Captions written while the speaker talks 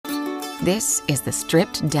This is the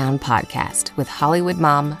Stripped Down Podcast with Hollywood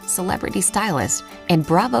mom, celebrity stylist, and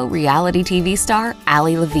Bravo reality TV star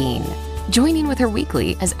Allie Levine. Join in with her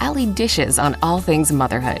weekly as Allie dishes on all things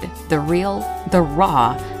motherhood, the real, the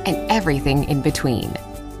raw, and everything in between.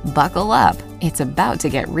 Buckle up, it's about to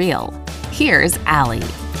get real. Here's Allie.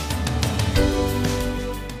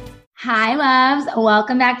 Hi, loves.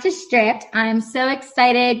 Welcome back to Stripped. I'm so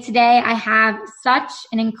excited. Today I have such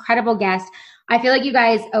an incredible guest. I feel like you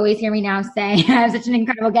guys always hear me now say I have such an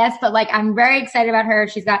incredible guest, but I'm very excited about her.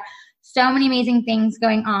 She's got so many amazing things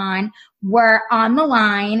going on. We're on the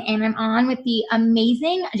line, and I'm on with the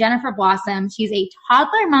amazing Jennifer Blossom. She's a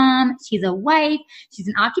toddler mom. She's a wife. She's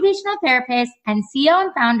an occupational therapist and CEO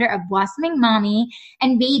and founder of Blossoming Mommy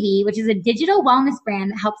and Baby, which is a digital wellness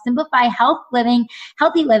brand that helps simplify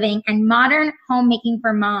healthy living, and modern homemaking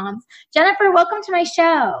for moms. Jennifer, welcome to my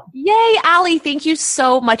show. Yay, Allie. Thank you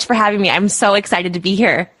so much for having me. I'm so excited to be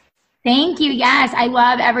here. Thank you. Yes, I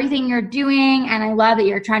love everything you're doing, and I love that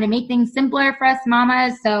you're trying to make things simpler for us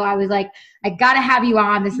mamas. So I was like, I got to have you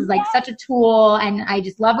on. This is such a tool, and I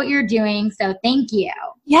just love what you're doing. So thank you.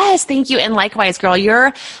 Yes, thank you. And likewise, girl,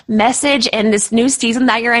 your message and this new season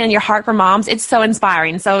that you're in and your heart for moms, it's so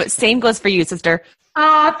inspiring. So same goes for you, sister.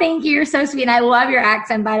 Oh, thank you. You're so sweet. And I love your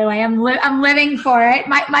accent, by the way. I'm living for it.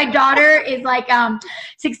 My daughter is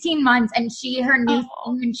 16 months, and her new thing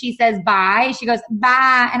when she says bye, she goes,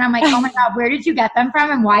 bye. And I'm like, oh my God, where did you get them from?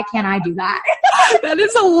 And why can't I do that? That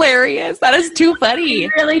is hilarious. That is too funny. I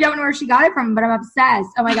really don't know where she got it from, but I'm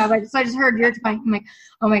obsessed. Oh my God. So I just heard your time. I'm like,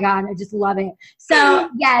 oh my God, I just love it. So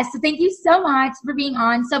yes, so thank you so much for being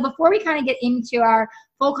on. So before we kind of get into our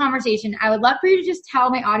full conversation, I would love for you to just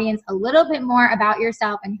tell my audience a little bit more about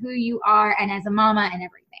yourself and who you are and as a mama and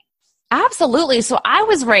everything. Absolutely. So I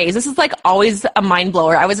was raised, this is always a mind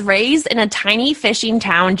blower. I was raised in a tiny fishing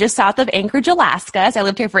town just south of Anchorage, Alaska. So I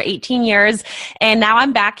lived here for 18 years, and now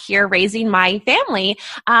I'm back here raising my family.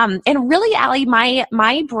 And really, Allie,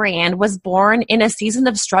 my brand was born in a season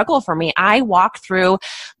of struggle for me. I walked through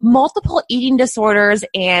multiple eating disorders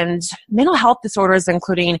and mental health disorders,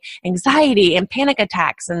 including anxiety and panic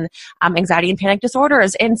attacks and anxiety and panic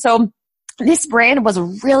disorders. And so this brand was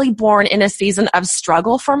really born in a season of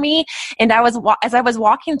struggle for me. And as I was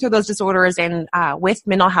walking through those disorders and with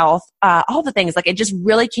mental health, all the things, it just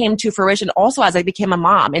really came to fruition also as I became a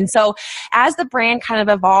mom. And so as the brand kind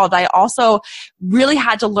of evolved, I also really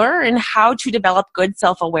had to learn how to develop good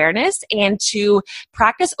self-awareness and to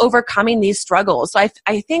practice overcoming these struggles. So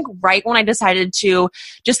I think right when I decided to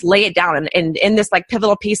just lay it down and in this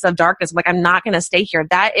pivotal piece of darkness, I'm not going to stay here.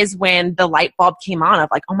 That is when the light bulb came on of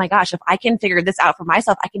oh my gosh, if I can figure this out for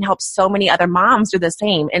myself, I can help so many other moms do the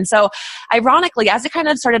same. And so ironically, as I kind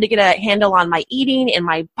of started to get a handle on my eating and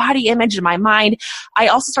my body image and my mind, I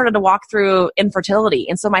also started to walk through infertility.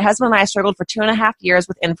 And so my husband and I struggled for 2.5 years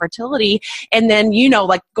with infertility. And then,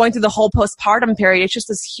 going through the whole postpartum period, it's just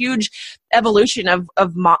this huge evolution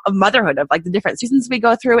of motherhood, of the different seasons we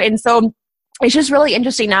go through. And so it's just really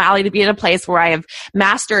interesting now, Allie, to be in a place where I have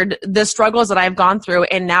mastered the struggles that I've gone through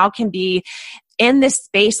and now can be in this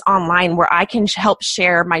space online where I can help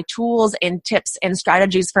share my tools and tips and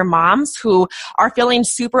strategies for moms who are feeling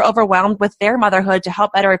super overwhelmed with their motherhood to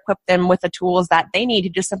help better equip them with the tools that they need to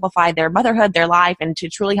just simplify their motherhood, their life, and to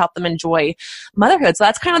truly help them enjoy motherhood. So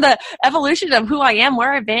that's kind of the evolution of who I am,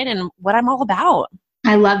 where I've been, and what I'm all about.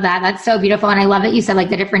 I love that. That's so beautiful. And I love that you said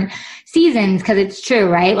the different seasons, because it's true,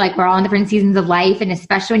 right? We're all in different seasons of life. And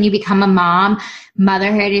especially when you become a mom,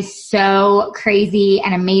 motherhood is so crazy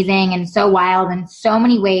and amazing and so wild in so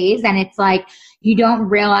many ways. And it's you don't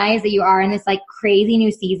realize that you are in this crazy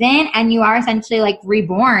new season, and you are essentially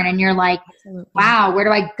reborn, and you're Absolutely. Wow, where do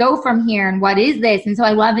I go from here? And what is this? And so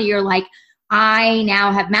I love that you're I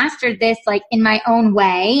now have mastered this in my own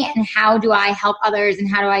way, and how do I help others, and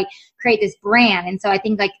how do I create this brand? And so I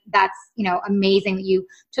think that's, amazing that you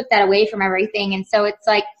took that away from everything. And so it's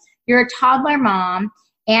you're a toddler mom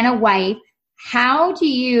and a wife. How do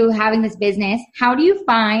you, having this business, how do you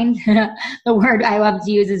find the word I love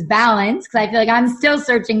to use is balance? Because I feel I'm still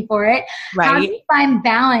searching for it. Right. How do you find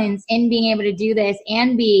balance in being able to do this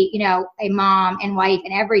and be, a mom and wife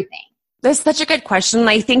and everything? That's such a good question.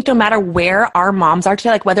 I think no matter where our moms are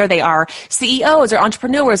today, whether they are CEOs or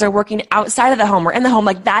entrepreneurs or working outside of the home or in the home,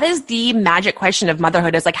 that is the magic question of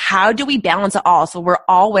motherhood is how do we balance it all? So we're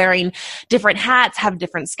all wearing different hats, have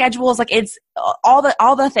different schedules. It's all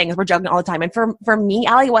the things we're juggling all the time. And for me,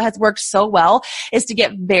 Allie, what has worked so well is to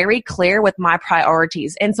get very clear with my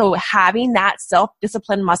priorities. And so having that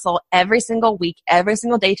self-discipline muscle every single week, every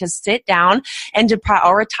single day to sit down and to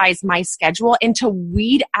prioritize my schedule and to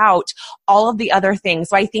weed out all of the other things.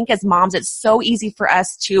 So I think as moms, it's so easy for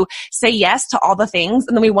us to say yes to all the things.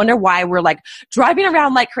 And then we wonder why we're like driving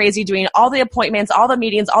around like crazy, doing all the appointments, all the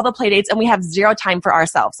meetings, all the play dates, and we have zero time for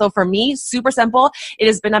ourselves. So for me, super simple. It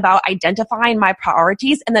has been about identifying my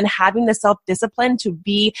priorities and then having the self-discipline to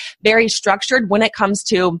be very structured when it comes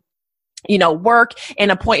to work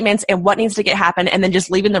and appointments and what needs to get happen, and then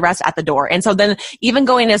just leaving the rest at the door. And so then even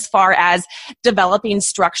going as far as developing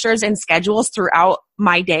structures and schedules throughout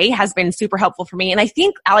my day has been super helpful for me. And I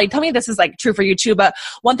think, Allie, tell me this is like true for you too, but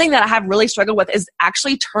one thing that I have really struggled with is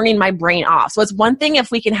actually turning my brain off. So it's one thing if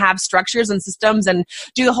we can have structures and systems and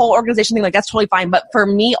do the whole organization thing, like that's totally fine. But for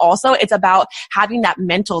me also, it's about having that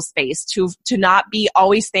mental space to not be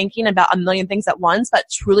always thinking about a million things at once, but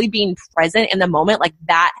truly being present in the moment. Like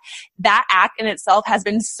that act in itself has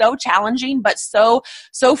been so challenging, but so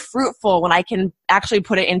fruitful when I can actually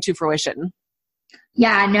put it into fruition.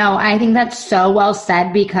 Yeah, no, I think that's so well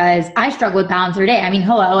said because I struggle with balance every day. I mean,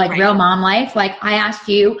 hello, like real mom life. Like I asked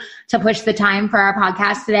you to push the time for our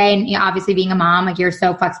podcast today. And obviously being a mom, like you're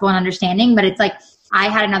so flexible and understanding, but it's like, I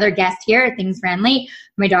had another guest here, things ran late.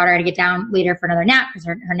 My daughter had to get down later for another nap because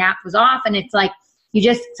her nap was off. And it's like, you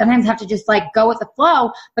just sometimes have to just like go with the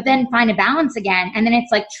flow, but then find a balance again. And then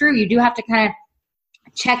it's like, true, you do have to kind of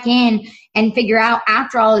check in and figure out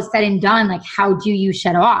after all is said and done, like how do you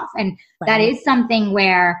shut off? And that is something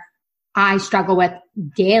where I struggle with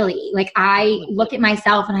daily. Like I look at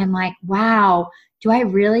myself and I'm like, wow, do I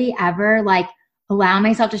really ever like allow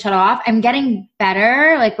myself to shut off? I'm getting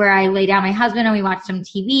better, like where I lay down my husband and we watch some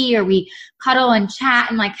TV or we cuddle and chat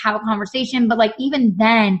and like have a conversation. But like even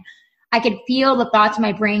then I could feel the thoughts of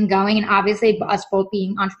my brain going. And obviously us both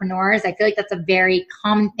being entrepreneurs, I feel like that's a very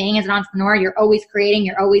common thing as an entrepreneur. You're always creating,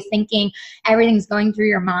 you're always thinking, everything's going through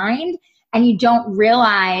your mind and you don't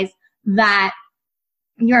realize that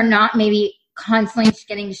you're not maybe constantly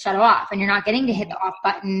getting to shut off and you're not getting to hit the off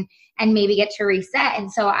button and maybe get to reset.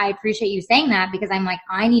 And so I appreciate you saying that because I'm like,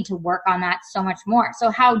 I need to work on that so much more. So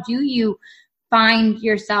how do you find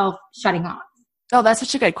yourself shutting off? Oh, that's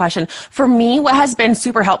such a good question. For me, what has been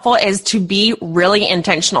super helpful is to be really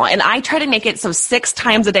intentional. And I try to make it so 6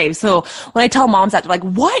 times a day. So when I tell moms that, they're like,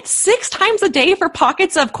 what? 6 times a day for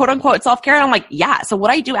pockets of quote unquote self-care? And I'm like, yeah. So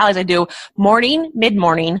what I do, Allie, is I do morning,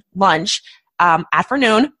 mid-morning, lunch,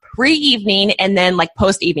 afternoon, pre-evening, and then like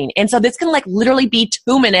post-evening. And so this can like literally be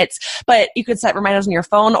 2 minutes, but you could set reminders on your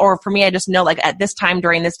phone. Or for me, I just know like at this time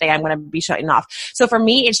during this day, I'm going to be shutting off. So for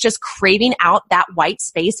me, it's just craving out that white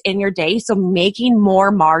space in your day. So making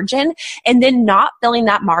more margin and then not filling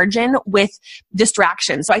that margin with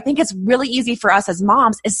distraction. So I think it's really easy for us as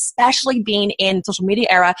moms, especially being in social media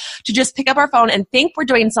era, to just pick up our phone and think we're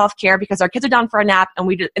doing self-care because our kids are down for a nap and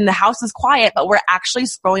the house is quiet, but we're actually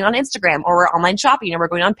scrolling on Instagram or we're online shopping or we're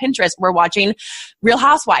going on Pinterest. We're watching Real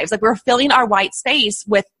Housewives. Like we're filling our white space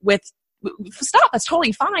with stuff. That's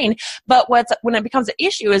totally fine. But when it becomes an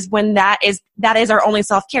issue is when that is our only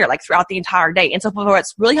self-care, like throughout the entire day. And so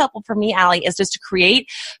what's really helpful for me, Allie, is just to create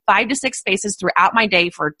 5 to 6 spaces throughout my day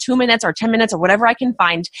for 2 minutes or 10 minutes or whatever I can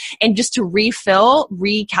find. And just to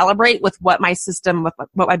recalibrate with what my system, with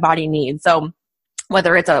what my body needs. So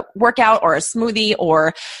whether it's a workout or a smoothie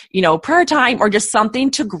or, prayer time or just something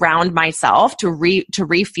to ground myself, to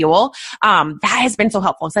refuel, that has been so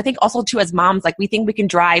helpful. So I think also too, as moms, like we think we can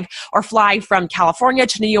drive or fly from California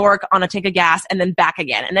to New York on a tank of gas and then back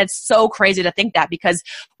again. And it's so crazy to think that because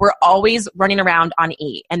we're always running around on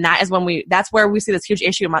E. And that's where we see this huge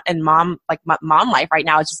issue in mom life right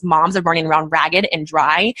now. It's just moms are running around ragged and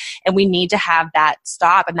dry. And we need to have that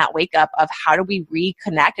stop and that wake up of how do we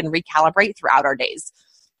reconnect and recalibrate throughout our days.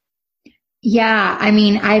 Yeah. I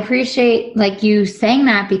mean, I appreciate like you saying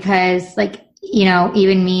that because like,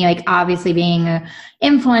 even me, like obviously being an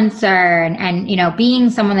influencer and being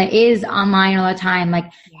someone that is online all the time, like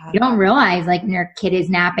you don't realize like when your kid is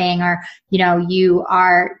napping or, you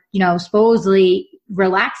are, supposedly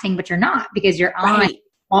relaxing, but you're not because you're on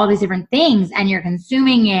all these different things and you're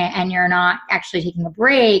consuming it and you're not actually taking a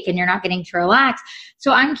break and you're not getting to relax.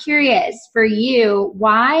 So I'm curious for you,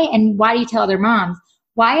 why do you tell other moms?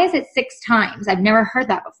 Why is it 6 times? I've never heard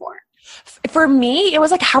that before. For me, it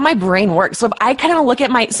was like how my brain works. So if I kind of look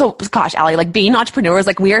at gosh, Allie, like being entrepreneurs,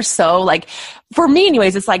 like we are so like, for me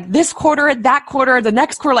anyways, it's like this quarter, that quarter, the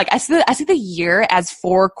next quarter, like I see the year as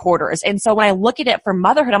 4 quarters. And so when I look at it for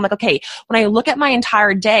motherhood, I'm like, okay, when I look at my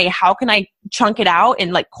entire day, how can I chunk it out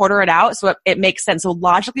and like quarter it out so it makes sense? So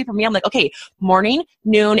logically for me, I'm like, okay, morning,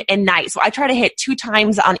 noon, and night. So I try to hit 2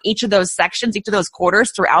 times on each of those sections, each of those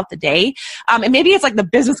quarters throughout the day. And maybe it's like the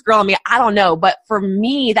business girl in me, I don't know. But for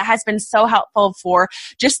me, that has been so helpful for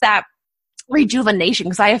just that rejuvenation,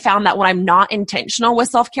 because I have found that when I'm not intentional with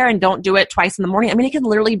self-care and don't do it twice in the morning, I mean, it can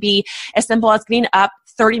literally be as simple as getting up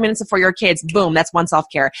 30 minutes before your kids, boom, that's one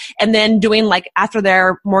self-care. And then doing like after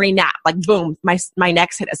their morning nap, like boom, my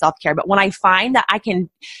next hit of self-care. But when I find that I can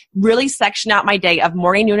really section out my day of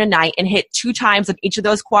morning, noon, and night and hit 2 times of each of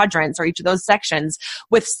those quadrants or each of those sections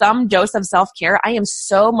with some dose of self-care, I am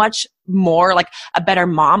so much more like a better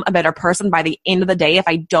mom, a better person by the end of the day if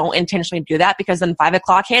I don't intentionally do that, because then 5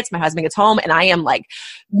 o'clock hits, my husband gets home and I am like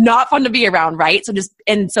not fun to be around, right? So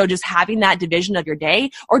just having that division of your day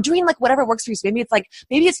or doing like whatever works for you. So maybe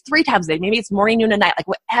it's 3 times a day, maybe it's morning, noon, and night, like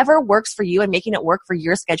whatever works for you and making it work for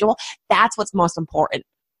your schedule. That's what's most important.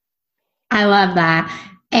 I love that.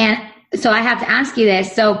 And so I have to ask you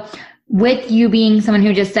this. So with you being someone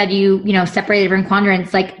who just said you separated different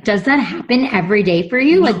quadrants, like, does that happen every day for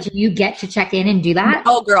you? Like, do you get to check in and do that?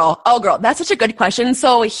 Oh girl. That's such a good question.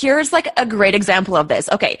 So here's like a great example of this.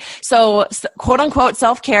 Okay. So quote unquote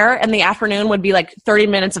self-care in the afternoon would be like 30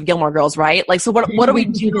 minutes of Gilmore Girls, right? Like, so what do we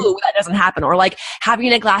do when that doesn't happen? Or like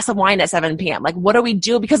having a glass of wine at 7 p.m. Like, what do we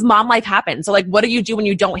do? Because mom life happens. So like, what do you do when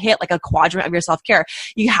you don't hit like a quadrant of your self-care?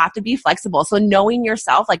 You have to be flexible. So knowing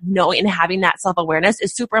yourself, like knowing and having that self-awareness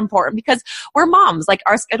is super important, because we're moms. Like,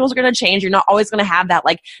 our schedules are going to change. You're not always going to have that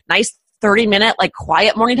like nice 30-minute like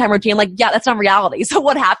quiet morning time routine. Like, yeah, that's not reality. So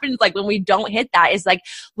what happens like when we don't hit that is like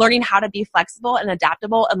learning how to be flexible and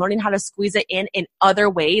adaptable and learning how to squeeze it in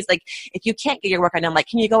other ways. Like, if you can't get your work done, like,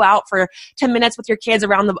 can you go out for 10 minutes with your kids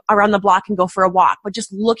around the block and go for a walk? But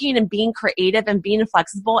just looking and being creative and being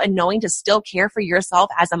flexible and knowing to still care for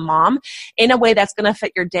yourself as a mom in a way that's going to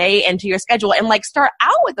fit your day and to your schedule, and like start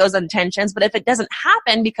out with those intentions. But if it doesn't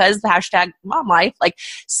happen because the hashtag mom life, like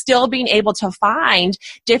still being able to find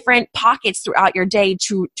different pockets throughout your day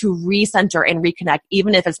to recenter and reconnect,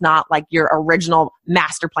 even if it's not like your original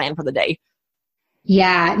master plan for the day.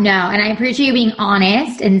 Yeah, no. And I appreciate you being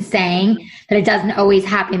honest and saying that it doesn't always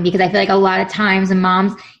happen, because I feel like a lot of times when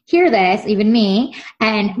moms hear this, even me,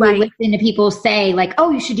 and we listen to people say like,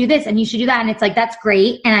 oh, you should do this and you should do that. And it's like, that's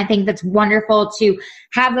great. And I think that's wonderful to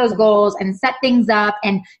have those goals and set things up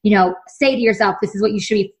and, say to yourself, this is what you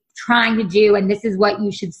should be trying to do, and this is what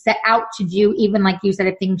you should set out to do, even like you said,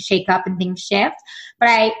 if things shake up and things shift. But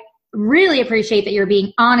I really appreciate that you're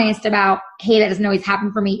being honest about, hey, that doesn't always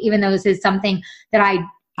happen for me, even though this is something that I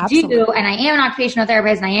do, and I am an occupational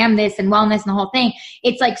therapist and I am this and wellness and the whole thing.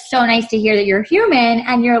 It's like so nice to hear that you're human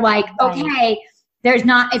and you're like, okay,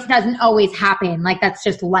 it doesn't always happen. Like, that's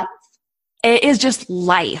just life. It is just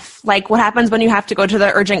life. Like, what happens when you have to go to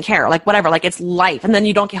the urgent care? Like, whatever, like it's life. And then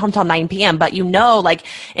you don't get home till 9 p.m. But like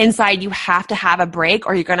inside you have to have a break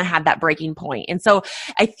or you're going to have that breaking point. And so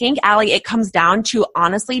I think, Allie, it comes down to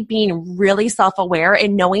honestly being really self-aware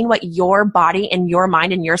and knowing what your body and your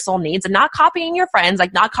mind and your soul needs, and not copying your friends,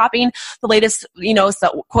 like not copying the latest,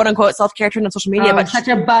 so quote unquote self-care trend on social media. But such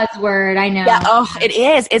a buzzword. I know. Yeah. Oh, it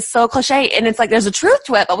is. It's so cliche. And it's like, there's a truth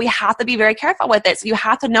to it, but we have to be very careful with it. So you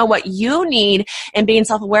have to know what you need and being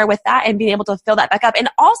self-aware with that and being able to fill that back up. And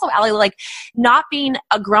also, Allie, like not being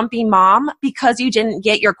a grumpy mom because you didn't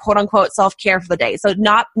get your quote unquote self-care for the day. So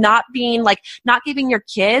not being like, not giving your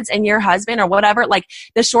kids and your husband or whatever, like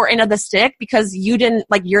the short end of the stick because you didn't,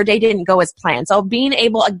 like your day didn't go as planned. So being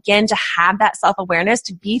able again to have that self-awareness,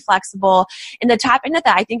 to be flexible and to tap into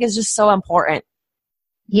that, I think is just so important.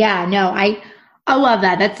 Yeah, no, I love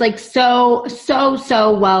that. That's like so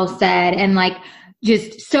well said, and like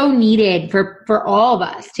just so needed for all of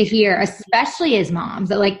us to hear, especially as moms,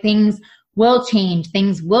 that like things will change,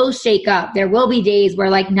 things will shake up. There will be days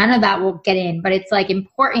where like none of that will get in, but it's like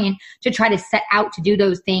important to try to set out to do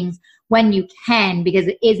those things when you can, because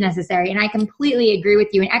it is necessary. And I completely agree with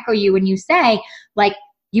you and echo you when you say like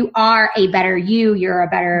you are a better you're a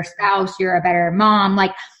better spouse, you're a better mom.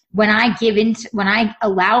 Like when I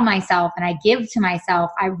allow myself and I give to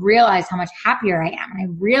myself, I realize how much happier I am. I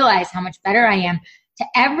realize how much better I am to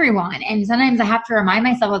everyone. And sometimes I have to remind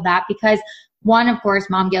myself of that because one, of course,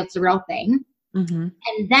 mom guilt's a real thing. Mm-hmm.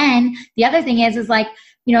 And then the other thing is like,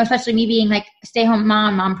 especially me being like stay-home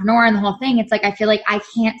mom, mompreneur and the whole thing. It's like, I feel like I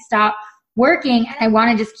can't stop working and I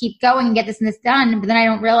want to just keep going and get this and this done. But then I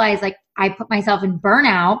don't realize like I put myself in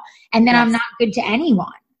burnout and then I'm not good to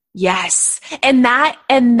anyone. Yes. And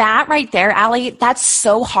that right there, Allie, that's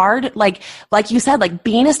so hard. Like you said, like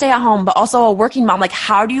being a stay-at-home, but also a working mom, like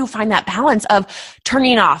how do you find that balance of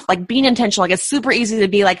turning off, like being intentional? Like it's super easy to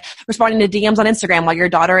be like responding to DMs on Instagram while your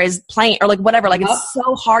daughter is playing or like whatever. Like it's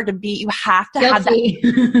so hard to be, you have to have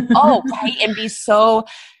that. Oh, right. And be so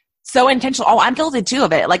so intentional. Oh, I'm guilty too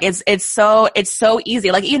of it. Like it's so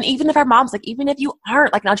easy. Like even if our moms, like even if you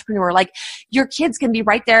aren't like an entrepreneur, like your kids can be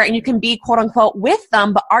right there and you can be quote unquote with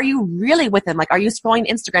them, but are you really with them? Like, are you scrolling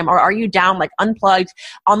Instagram or are you down, like unplugged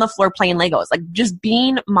on the floor playing Legos? Like just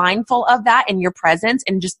being mindful of that in your presence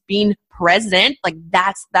and just being present. Like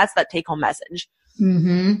that's that take home message.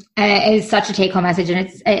 Mm-hmm. And it's such a take home message.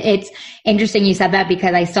 And it's interesting you said that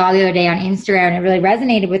because I saw the other day on Instagram and it really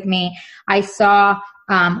resonated with me. I saw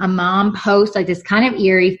a mom post like this kind of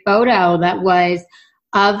eerie photo that was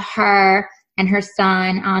of her and her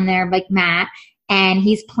son on their like mat, and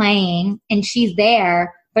he's playing and she's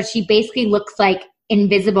there, but she basically looks like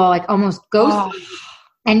invisible, like almost ghostly. Oh.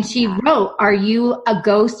 And she wrote, "Are you a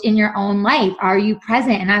ghost in your own life? Are you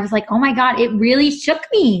present?" And I was like, oh my God, it really shook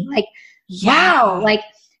me. Like, wow, like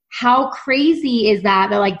how crazy is that?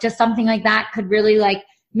 That like just something like that could really like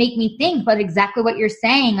make me think, but exactly what you're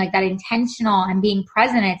saying, like that intentional and being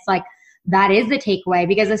present, it's like, that is the takeaway,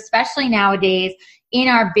 because especially nowadays in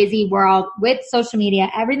our busy world with social media,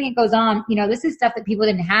 everything that goes on, you know, this is stuff that people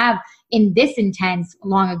didn't have in this intense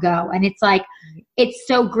long ago. And it's like, it's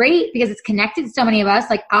so great because it's connected so many of us,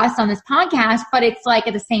 like us on this podcast, but it's like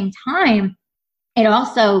at the same time, it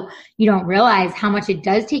also, you don't realize how much it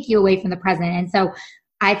does take you away from the present. And so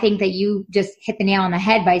I think that you just hit the nail on the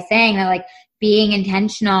head by saying that like being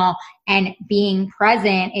intentional and being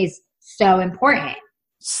present is so important.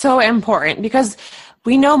 So important, because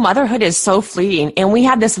we know motherhood is so fleeting and we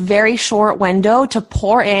have this very short window to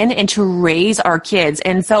pour in and to raise our kids.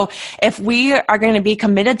 And so if we are going to be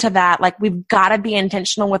committed to that, like we've got to be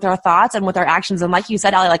intentional with our thoughts and with our actions. And like you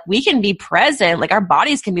said, Allie, like we can be present, like our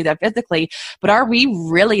bodies can be there physically, but are we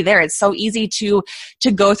really there? It's so easy to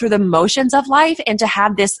go through the motions of life and to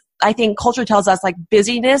have this, I think culture tells us like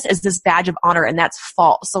busyness is this badge of honor, and that's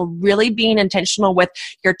false. So really being intentional with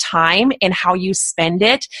your time and how you spend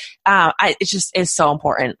it, it just is so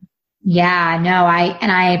important. Yeah, no,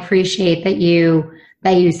 I appreciate that you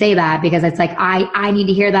say that, because it's like, I need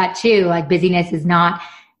to hear that too. Like busyness is not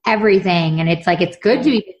everything. And it's like, it's good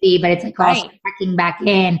to be busy, but it's like also checking back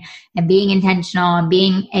in and being intentional and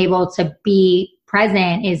being able to be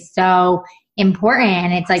present is so important.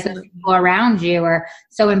 And it's like the people around you are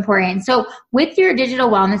so important. So with your digital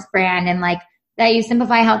wellness brand and like that you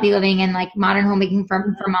simplify healthy living and like modern homemaking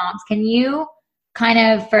for moms, can you kind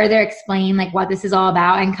of further explain like what this is all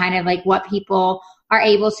about and kind of like what people are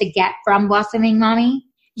able to get from Blossoming Mommy?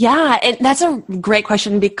 Yeah, and that's a great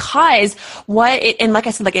question, because and like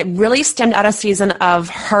I said, like it really stemmed out a season of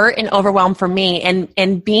hurt and overwhelm for me,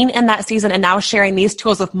 and being in that season and now sharing these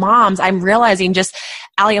tools with moms, I'm realizing just,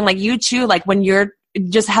 Allie, and like you too, like when you're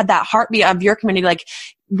just had that heartbeat of your community, like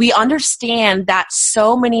we understand that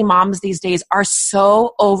so many moms these days are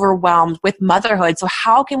so overwhelmed with motherhood. So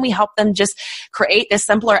how can we help them just create this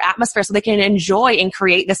simpler atmosphere so they can enjoy and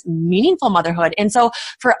create this meaningful motherhood? And so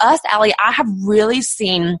for us, Allie, I have really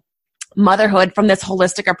seen motherhood from this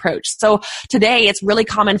holistic approach. So today it's really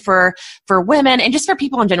common for women and just for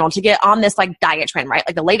people in general to get on this like diet trend, right?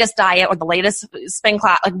 Like the latest diet or the latest spin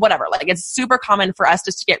class, like whatever. Like it's super common for us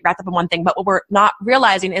just to get wrapped up in one thing. But what we're not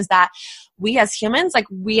realizing is that we as humans, like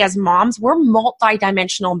we as moms, we're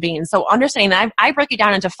multi-dimensional beings. So understanding that, I break it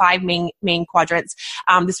down into 5 main quadrants.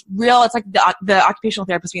 It's like the occupational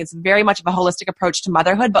therapist means, it's very much of a holistic approach to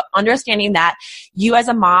motherhood, but understanding that you as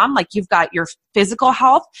a mom, like you've got your physical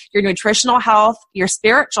health, your nutritional health, your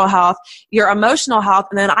spiritual health, your emotional health,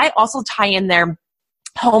 and then I also tie in there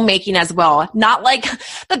homemaking as well. Not like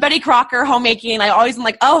the Betty Crocker homemaking. I always am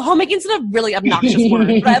like, oh, homemaking's a really obnoxious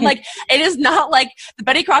word. But I'm like, it is not like the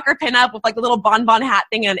Betty Crocker pinup with like the little bonbon hat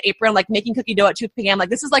thing and an apron, like making cookie dough at 2 p.m. Like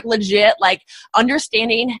this is like legit, like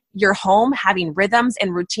understanding your home, having rhythms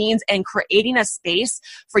and routines and creating a space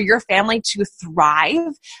for your family to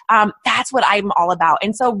thrive. That's what I'm all about.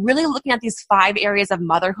 And so really looking at these 5 areas of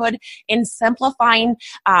motherhood and simplifying,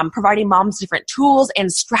 providing moms different tools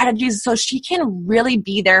and strategies so she can really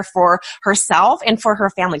be there for herself and for her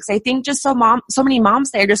family. Because I think just so many moms,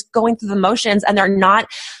 they're just going through the motions and they're not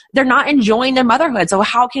enjoying their motherhood. So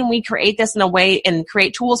how can we create this in a way and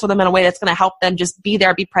create tools for them in a way that's going to help them just be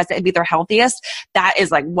there, be present, and be their healthiest? That is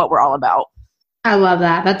like what we're all about. I love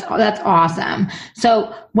that. That's awesome.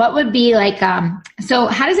 So what would be like, so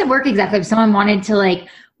how does it work exactly if someone wanted to like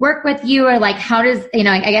work with you, or like how does,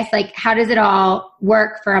 I guess like how does it all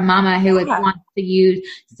work for a mama who wants to use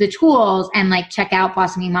the tools and like check out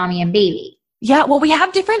Blossoming Mommy and Baby? Yeah, well, we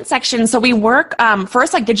have different sections. So we work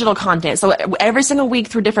first like digital content. So every single week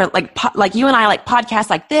through different like you and I like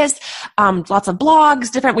podcasts like this, lots of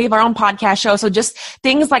blogs, different. We have our own podcast show. So just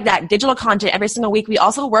things like that, digital content every single week. We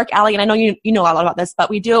also work, Allie, and I know you know a lot about this,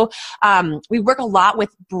 but we do we work a lot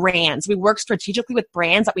with brands. We work strategically with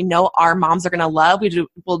brands that we know our moms are going to love.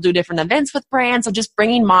 We'll do different events with brands. So just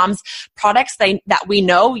bringing moms products that we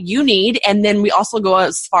know you need, and then we also go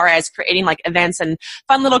as far as creating like events and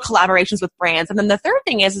fun little collaborations with brands. And then the third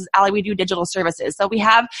thing is Allie, we do digital services. So we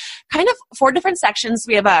have kind of 4 different sections.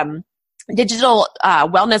 We have digital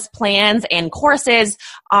wellness plans and courses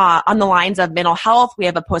on the lines of mental health. We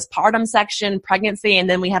have a postpartum section, pregnancy, and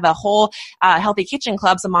then we have a whole healthy kitchen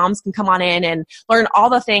club so moms can come on in and learn all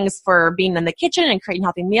the things for being in the kitchen and creating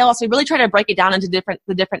healthy meals. So we really try to break it down into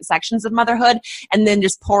the different sections of motherhood, and then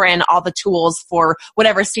just pour in all the tools for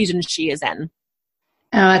whatever season she is in.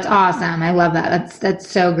 Oh, that's awesome. I love that. That's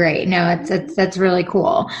so great. No, that's really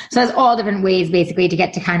cool. So there's all different ways basically to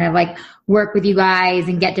get to kind of like work with you guys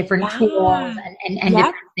and get different tools and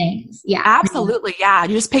different things. Yeah. Absolutely. Yeah.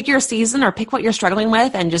 You just pick your season or pick what you're struggling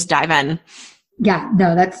with and just dive in. Yeah,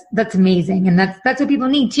 no, that's amazing. And that's what people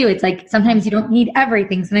need too. It's like sometimes you don't need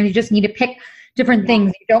everything. Sometimes you just need to pick different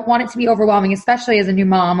things. You don't want it to be overwhelming, especially as a new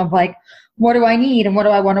mom of like, what do I need and what do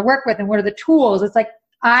I want to work with and what are the tools? It's like,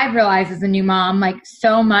 I've realized as a new mom, like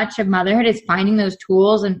so much of motherhood is finding those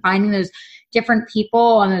tools and finding those different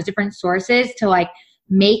people and those different sources to like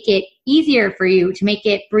make it easier for you, to make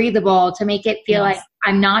it breathable, to make it feel like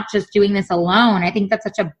I'm not just doing this alone. I think that's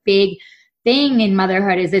such a big thing in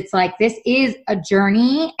motherhood is it's like, this is a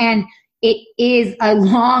journey and it is a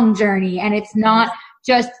long journey and it's not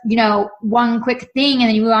just, one quick thing and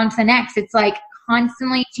then you move on to the next. It's like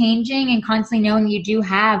constantly changing and constantly knowing you do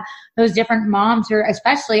have those different moms who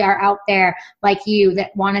especially are out there like you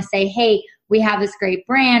that want to say, hey, we have this great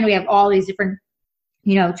brand. We have all these different,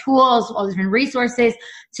 tools, all these different resources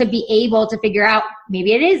to be able to figure out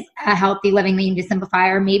maybe it is a healthy living that you need to simplify,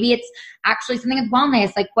 or maybe it's actually something with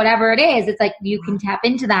wellness, like whatever it is, it's like you can tap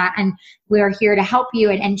into that and we're here to help you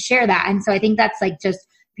and share that. And so I think that's like just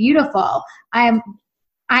beautiful. I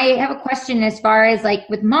have a question as far as like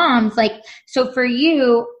with moms, like, so for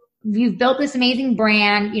you, you've built this amazing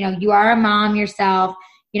brand, you are a mom yourself,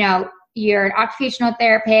 you're an occupational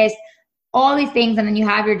therapist, all these things. And then you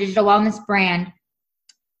have your digital wellness brand.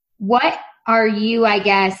 What are you, I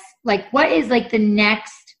guess, like, what is like the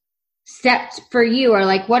next step for you? Or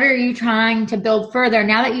like, what are you trying to build further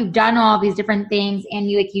now that you've done all these different things? And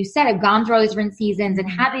you, like you said, have gone through all these different seasons and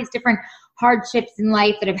had these different hardships in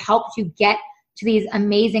life that have helped you get to these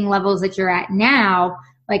amazing levels that you're at now.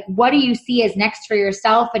 Like, what do you see as next for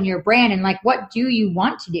yourself and your brand? And like, what do you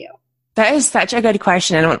want to do? That is such a good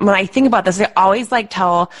question. And when I think about this, I always like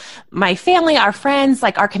tell my family, our friends,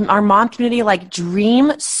 like our mom community, like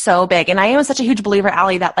dream so big. And I am such a huge believer,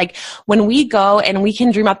 Allie, that like when we go and we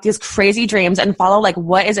can dream up these crazy dreams and follow like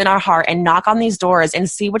what is in our heart and knock on these doors and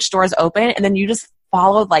see which doors open. And then you just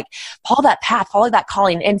follow that path, follow that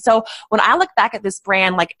calling. And so when I look back at this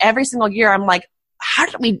brand, like every single year, I'm like, how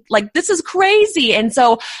did we, like, this is crazy. And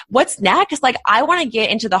so what's next? Like, I want to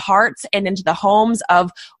get into the hearts and into the homes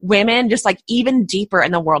of women, just like even deeper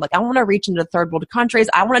in the world. Like, I want to reach into third world countries.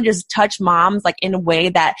 I want to just touch moms like in a way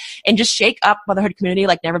that, and just shake up motherhood community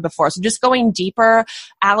like never before. So just going deeper,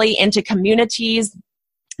 Allie, into communities,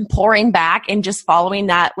 pouring back and just following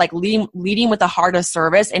that, like leading with a heart of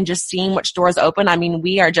service and just seeing which doors open. I mean,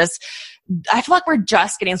 I feel like we're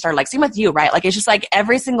just getting started. Like, same with you, right? Like, it's just like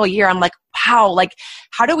every single year I'm like, wow, like,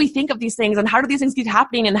 how do we think of these things and how do these things keep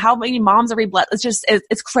happening and how many moms are we blessed? It's just,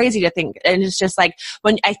 it's crazy to think. And it's just like,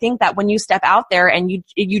 when I think that when you step out there and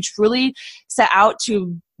you truly set out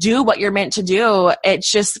to do what you're meant to do, it's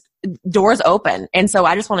just doors open. And so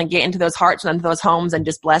I just want to get into those hearts and into those homes and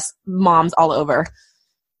just bless moms all over.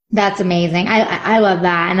 That's amazing. I love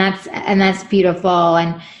that. And that's beautiful.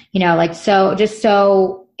 And, like, so just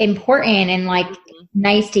so important and like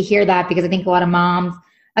nice to hear that, because I think a lot of moms,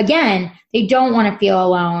 again, they don't want to feel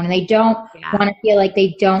alone and they don't want to feel like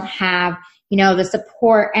they don't have, the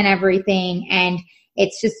support and everything. And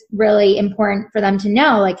it's just really important for them to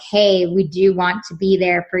know, like, hey, we do want to be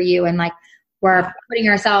there for you. And like, we're putting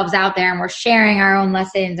ourselves out there and we're sharing our own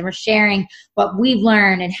lessons and we're sharing what we've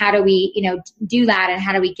learned and how do we, do that and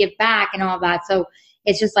how do we give back and all of that. So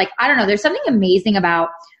it's just like, I don't know, there's something amazing about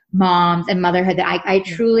moms and motherhood that I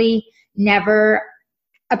truly never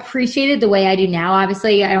appreciated the way I do now.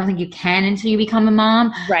 Obviously, I don't think you can until you become a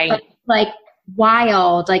mom. Right. But like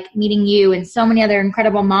wild, like meeting you and so many other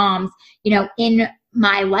incredible moms, in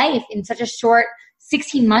my life in such a short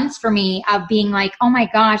 16 months for me of being like, oh my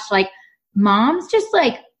gosh, like moms just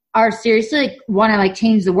like are seriously like want to like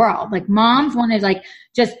change the world. Like moms want to like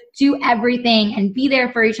just do everything and be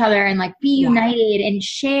there for each other and like be united and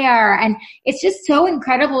share. And it's just so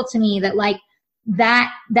incredible to me that like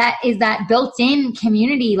that is that built-in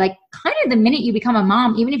community, like kind of the minute you become a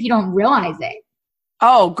mom, even if you don't realize it.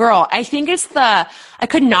 Oh, girl, I think I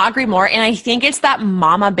could not agree more. And I think it's that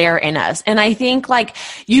mama bear in us. And I think like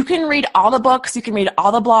you can read all the books, you can read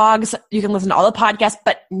all the blogs, you can listen to all the podcasts,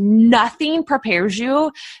 but nothing prepares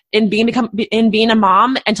you in being a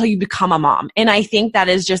mom until you become a mom. And I think that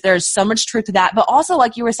is just, there's so much truth to that. But also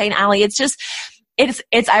like you were saying, Allie, it's just,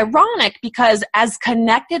 it's ironic because as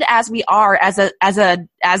connected as we are as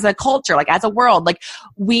a culture, like as a world, like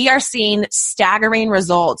we are seeing staggering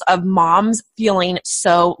results of moms feeling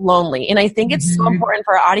so lonely. And I think it's so important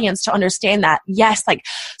for our audience to understand that, yes, like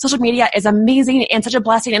social media is amazing and such a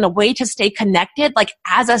blessing and a way to stay connected, like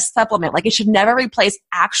as a supplement. Like it should never replace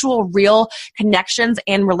actual real connections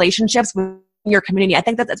and relationships with your community. I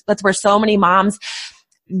think that's where so many moms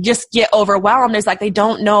just get overwhelmed. It's like they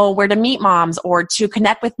don't know where to meet moms or to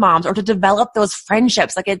connect with moms or to develop those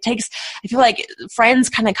friendships. Like it takes, I feel like friends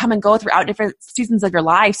kind of come and go throughout different seasons of your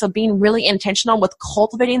life. So being really intentional with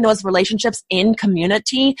cultivating those relationships in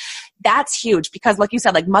community, that's huge because like you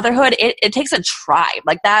said, like motherhood, it takes a tribe.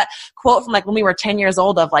 Like that quote from like when we were 10 years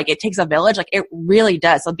old of like, it takes a village, like it really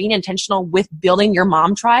does. So being intentional with building your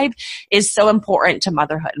mom tribe is so important to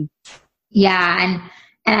motherhood. Yeah.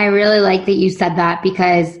 And I really like that you said that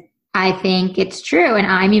because I think it's true. And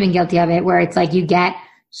I'm even guilty of it where it's like you get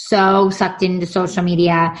so sucked into social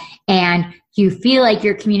media and you feel like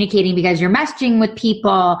you're communicating because you're messaging with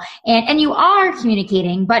people and you are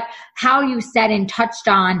communicating, but how you said and touched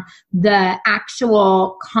on the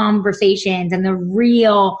actual conversations and the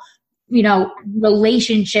real, you know,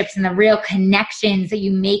 relationships and the real connections that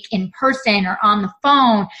you make in person or on the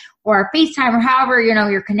phone or FaceTime or however, you know,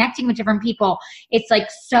 you're connecting with different people. It's like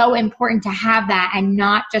so important to have that and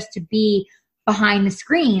not just to be behind the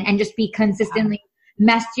screen and just be consistently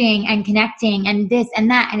messaging and connecting and this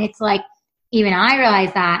and that. And it's like, even I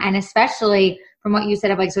realize that. And especially from what you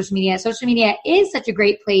said of like social media is such a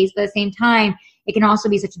great place, but at the same time, it can also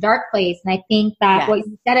be such a dark place. And I think that what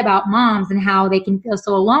you said about moms and how they can feel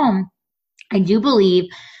so alone, I do believe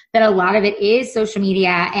that a lot of it is social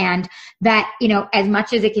media and that, you know, as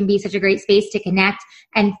much as it can be such a great space to connect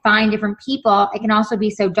and find different people, it can also be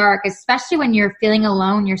so dark, especially when you're feeling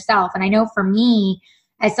alone yourself. And I know for me,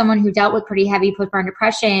 as someone who dealt with pretty heavy postpartum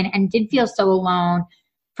depression and did feel so alone,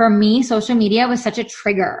 for me, social media was such a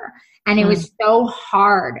trigger. And it was so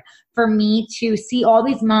hard for me to see all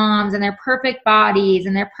these moms and their perfect bodies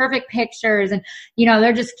and their perfect pictures. And, you know,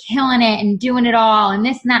 they're just killing it and doing it all and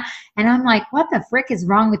this and that. And I'm like, what the frick is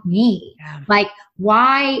wrong with me? Yeah. Like,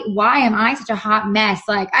 why am I such a hot mess?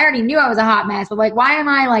 Like, I already knew I was a hot mess, but like, why am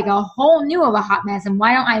I like a whole new of a hot mess? And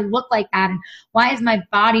why don't I look like that? And why is my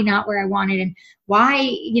body not where I wanted? And why,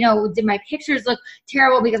 you know, did my pictures look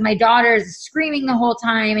terrible because my daughter is screaming the whole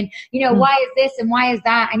time? And, you know, why is this and why is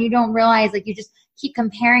that? And you don't realize, like, you just keep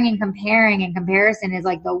comparing and comparing, and comparison is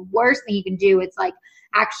like the worst thing you can do. It's like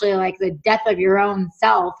actually like the death of your own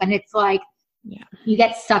self. And it's like, you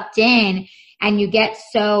get sucked in and you get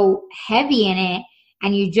so heavy in it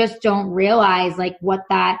and you just don't realize like what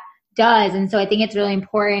that does. And so I think it's really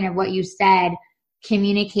important of what you said,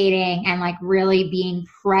 communicating and like really being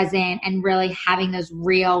present and really having those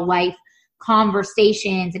real life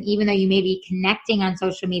conversations. And even though you may be connecting on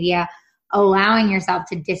social media, allowing yourself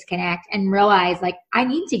to disconnect and realize like, I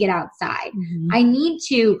need to get outside. I need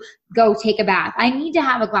to go take a bath. I need to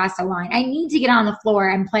have a glass of wine. I need to get on the floor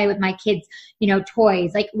and play with my kids, you know,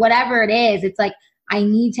 toys, like whatever it is. It's like, I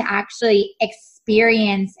need to actually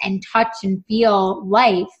experience and touch and feel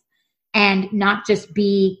life and not just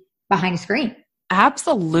be behind a screen.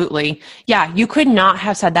 Absolutely. Yeah, you could not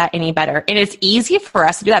have said that any better. And it's easy for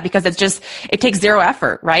us to do that because it takes zero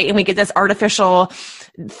effort, right? And we get this artificial,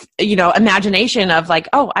 you know, imagination of like,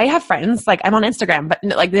 oh, I have friends, like I'm on Instagram, but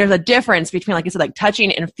like there's a difference between, like you said, like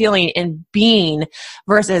touching and feeling and being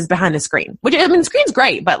versus behind the screen, which I mean, the screen's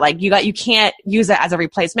great, but like you can't use it as a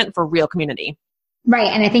replacement for real community. Right.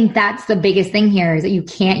 And I think that's the biggest thing here is that you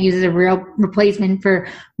can't use it as a real replacement for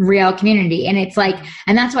real community. And it's like,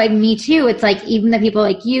 and that's why me too, it's like even the people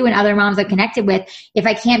like you and other moms I've connected with, if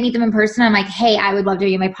I can't meet them in person, I'm like, hey, I would love to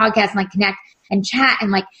be on my podcast and like connect and chat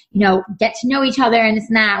and like, you know, get to know each other and this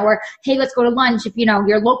and that, or hey, let's go to lunch if, you know,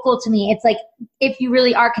 you're local to me. It's like, if you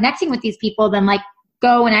really are connecting with these people, then like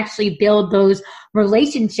go and actually build those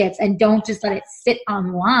relationships and don't just let it sit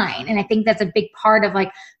online. And I think that's a big part of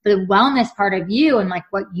like the wellness part of you and like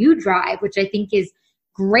what you drive, which I think is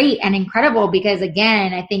great and incredible because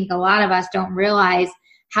again, I think a lot of us don't realize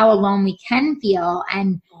how alone we can feel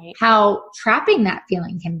and how trapping that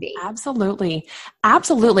feeling can be. Absolutely.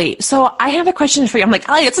 Absolutely. So I have a question for you. I'm like,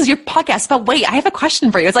 Allie, this is your podcast, but wait, I have a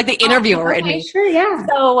question for you. It's like the interviewer in me. Sure, yeah.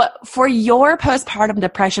 So for your postpartum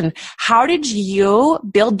depression, how did you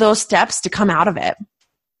build those steps to come out of it?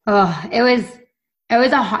 Oh, it was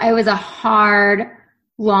a hard,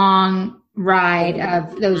 long ride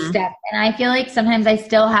of those steps. And I feel like sometimes I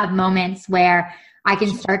still have moments where I can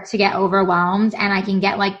start to get overwhelmed and I can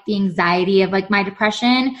get like the anxiety of like my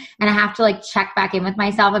depression, and I have to like check back in with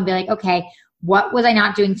myself and be like, okay, what was I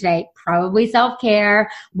not doing today? Probably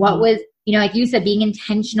self-care. What was, like you said, being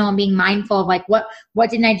intentional and being mindful of like, what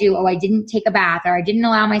didn't I do? Oh, I didn't take a bath, or I didn't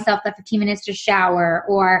allow myself that 15 minutes to shower,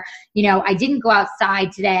 or, I didn't go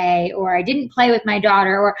outside today, or I didn't play with my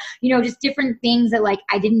daughter, or, just different things that like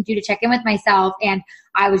I didn't do to check in with myself. And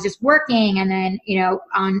I was just working and then,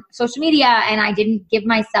 on social media, and I didn't give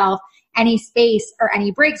myself any space or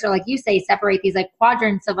any breaks, or like you say, separate these like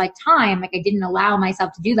quadrants of like time. Like I didn't allow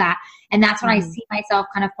myself to do that. And that's when I see myself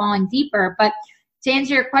kind of falling deeper. But to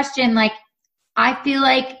answer your question, like, I feel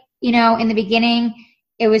like, in the beginning,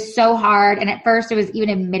 it was so hard. And at first it was even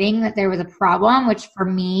admitting that there was a problem, which for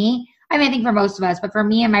me, I think for most of us, but for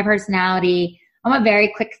me and my personality, I'm a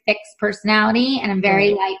very quick fix personality. And I'm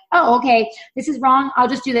very like, oh, okay, this is wrong. I'll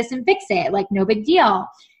just do this and fix it. Like, no big deal.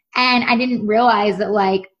 And I didn't realize that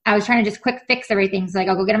like I was trying to just quick fix everything. So like,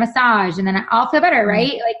 I'll go get a massage and then I'll feel better,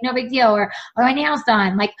 right? Like, no big deal. Or my nails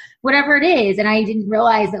done, like whatever it is. And I didn't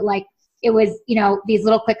realize that like, it was, these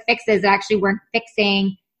little quick fixes that actually weren't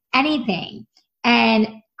fixing anything. And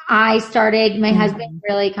I started, my husband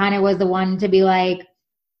really kind of was the one to be like,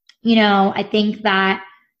 I think that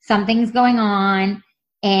something's going on,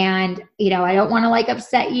 and, I don't want to like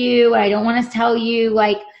upset you. I don't want to tell you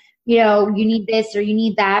like, you need this or you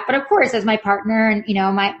need that. But of course, as my partner and,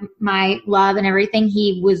 my love and everything,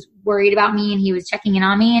 he was worried about me and he was checking in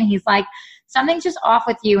on me, and he's like, something's just off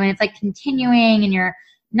with you. And it's like continuing, and you're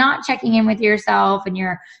not checking in with yourself, and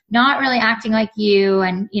you're not really acting like you.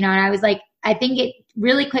 And, and I was like, I think it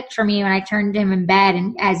really clicked for me when I turned to him in bed.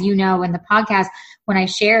 And as you know, in the podcast, when I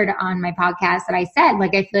shared on my podcast that I said,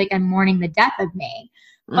 like, I feel like I'm mourning the death of me,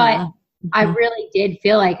 but I really did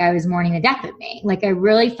feel like I was mourning the death of me. Like, I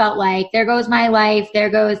really felt like there goes my life. There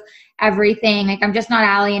goes everything. Like, I'm just not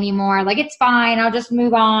Allie anymore. Like, it's fine. I'll just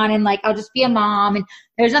move on. And like, I'll just be a mom. And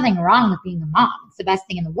there's nothing wrong with being a mom. It's the best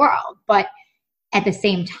thing in the world. But at the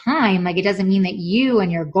same time, like, it doesn't mean that you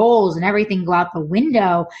and your goals and everything go out the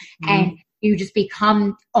window and you just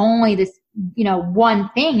become only this, one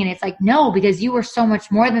thing. And it's like, no, because you were so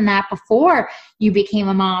much more than that before you became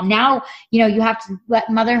a mom. Now, you have to let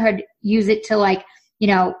motherhood use it to like,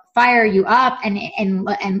 fire you up and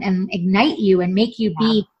ignite you and make you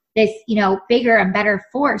be this, bigger and better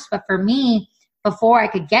force. But for me, before I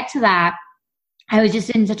could get to that, I was just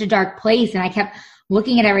in such a dark place, and I kept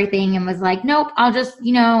looking at everything and was like, nope, I'll just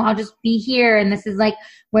be here. And this is like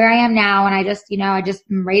where I am now. And I just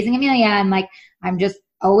am raising Amelia, and like, I'm just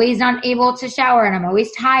always not able to shower, and I'm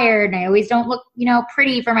always tired, and I always don't look,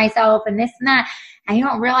 pretty for myself, and this and that. And you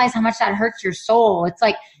don't realize how much that hurts your soul. It's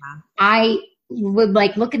like, I would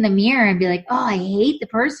like look in the mirror and be like, oh, I hate the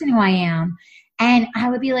person who I am. And I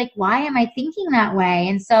would be like, why am I thinking that way?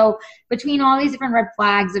 And so between all these different red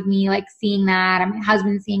flags of me, like seeing that, and my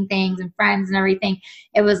husband seeing things and friends and everything,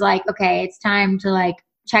 it was like, okay, it's time to like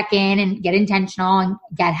check in and get intentional and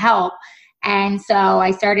get help. And so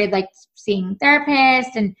I started like seeing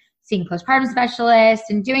therapists and seeing postpartum specialists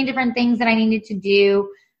and doing different things that I needed to do,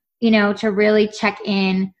 to really check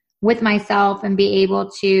in with myself and be able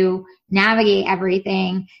to navigate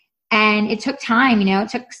everything. And it took time, it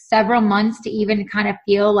took several months to even kind of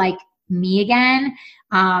feel like me again.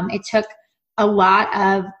 It took a lot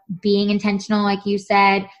of being intentional, like you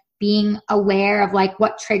said, being aware of like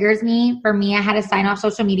what triggers me. For me, I had to sign off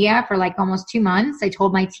social media for like almost 2 months. I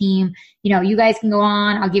told my team, you guys can go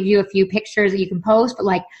on. I'll give you a few pictures that you can post, but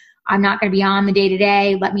like, I'm not going to be on the day to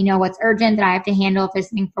day. Let me know what's urgent that I have to handle if there's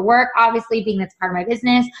something for work, obviously being that's part of my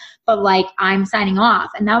business, but like I'm signing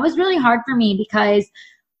off. And that was really hard for me because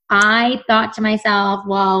I thought to myself,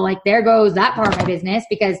 well, like there goes that part of my business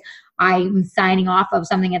because I'm signing off of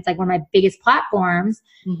something that's like one of my biggest platforms.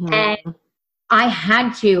 And I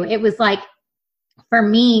had to. It was like, for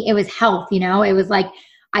me, it was health, It was like,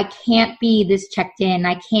 I can't be this checked in.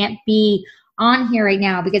 I can't be on here right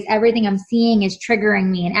now because everything I'm seeing is triggering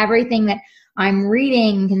me, and everything that I'm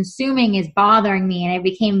reading and consuming is bothering me. And it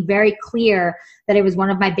became very clear that it was one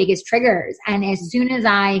of my biggest triggers. And as soon as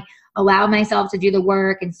I allow myself to do the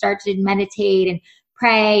work and start to meditate and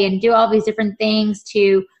pray and do all these different things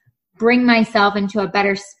to bring myself into a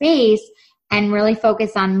better space and really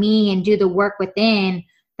focus on me and do the work within,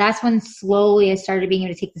 that's when slowly I started being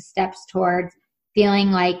able to take the steps towards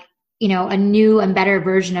feeling like, a new and better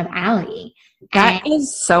version of Allie. That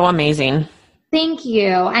is so amazing. Thank you.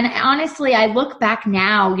 And honestly, I look back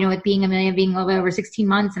now, with being Amelia, being a little bit over 16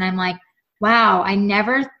 months, and I'm like, wow, I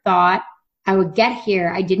never thought I would get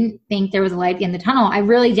here. I didn't think there was a light at the end of the tunnel. I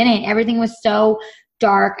really didn't. Everything was so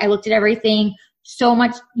dark. I looked at everything so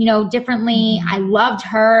much, differently. I loved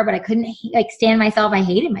her, but I couldn't stand myself. I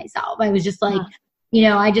hated myself. I was just like,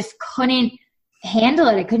 I just couldn't handle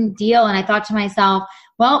it. I couldn't deal. And I thought to myself,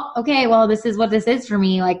 well, okay, this is what this is for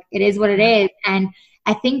me. Like, it is what it is. And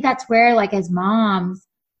I think that's where, as moms,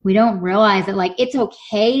 we don't realize that, it's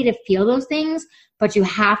okay to feel those things, but you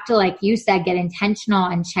have to, like you said, get intentional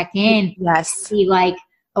and check in. Yes. Be like,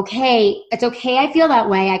 okay, it's okay I feel that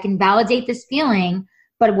way. I can validate this feeling,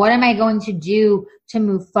 but what am I going to do to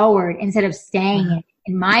move forward instead of staying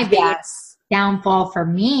in my biggest downfall for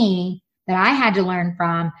me that I had to learn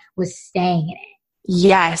from was staying in it.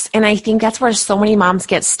 Yes. And I think that's where so many moms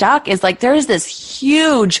get stuck is there's this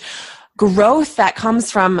huge growth that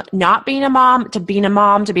comes from not being a mom to being a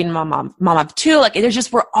mom to being a mom of two. There's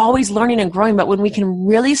just, we're always learning and growing, but when we can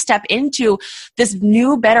really step into this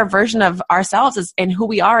new, better version of ourselves and who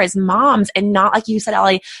we are as moms, and not, like you said,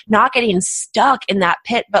 Allie, not getting stuck in that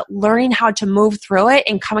pit, but learning how to move through it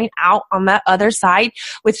and coming out on that other side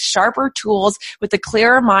with sharper tools, with a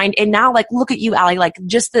clearer mind. And now, look at you, Allie,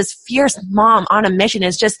 just this fierce mom on a mission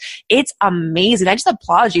is just, it's amazing. I just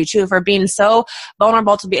applaud you too for being so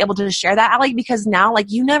vulnerable to be able to share that, Allie, because now,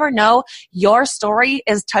 you never know, your story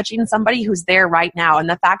is touching somebody who's there right now. And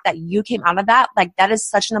the fact that you came out of that, that is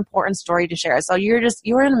such an important story to share. So you're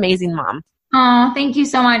an amazing mom. Oh, thank you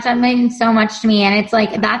so much. That means so much to me. And it's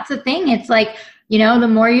that's the thing. It's the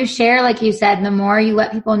more you share, like you said, the more you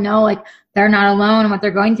let people know, they're not alone and what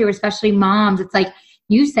they're going through, especially moms. It's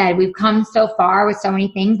you said, we've come so far with so many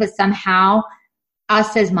things, but somehow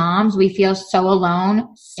us as moms, we feel so alone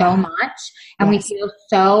so much. And we feel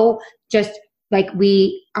so just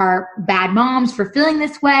we are bad moms for feeling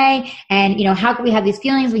this way. And, how can we have these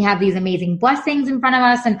feelings? We have these amazing blessings in front of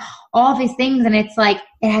us and all these things. And it's it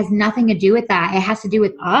has nothing to do with that. It has to do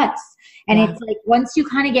with us. And it's once you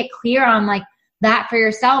kind of get clear on that for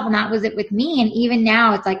yourself, and that was it with me. And even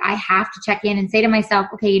now it's I have to check in and say to myself,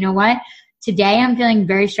 okay, you know what? Today I'm feeling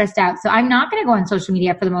very stressed out. So I'm not going to go on social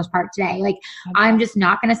media for the most part today. I'm just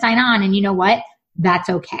not going to sign on. And you know what? That's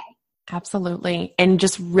okay. Absolutely. And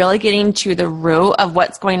just really getting to the root of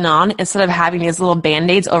what's going on instead of having these little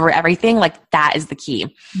Band-Aids over everything. That is the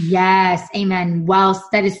key. Yes. Amen. Well,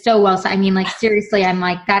 that is so well said. I mean, seriously, I'm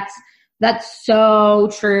that's so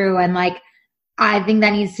true. And I think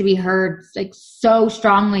that needs to be heard so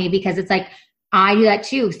strongly, because it's I do that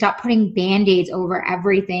too. Stop putting Band-Aids over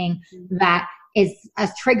everything that is a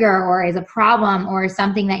trigger or is a problem or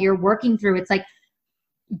something that you're working through. It's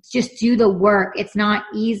just do the work. It's not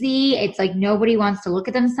easy. It's nobody wants to look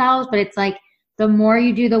at themselves, but it's the more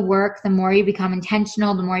you do the work, the more you become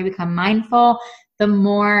intentional, the more you become mindful, the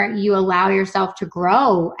more you allow yourself to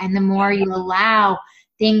grow, and the more you allow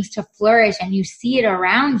things to flourish and you see it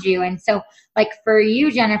around you. And so for you,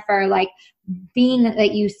 Jennifer, being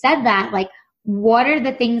that you said that, what are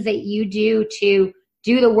the things that you do to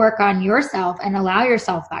do the work on yourself and allow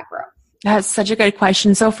yourself that growth? That's such a good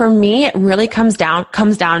question. So for me, it really comes down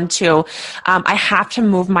to, I have to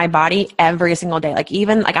move my body every single day.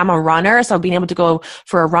 Even I'm a runner, so being able to go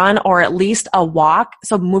for a run or at least a walk.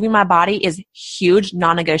 So moving my body is huge,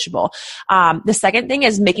 non-negotiable. The second thing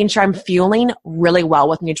is making sure I'm fueling really well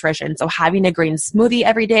with nutrition. So having a green smoothie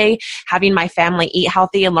every day, having my family eat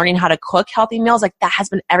healthy and learning how to cook healthy meals, that has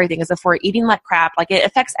been everything. As if we're eating like crap, it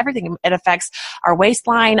affects everything. It affects our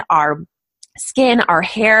waistline, our skin, our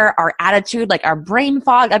hair, our attitude, our brain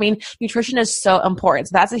fog. I mean, nutrition is so important.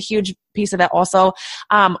 So that's a huge piece of it. Also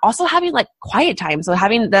having quiet time. So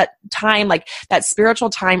having that time, that spiritual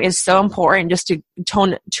time is so important, just to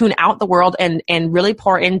tune out the world and really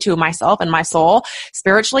pour into myself and my soul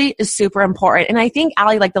spiritually is super important. And I think,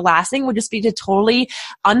 Allie, the last thing would just be to totally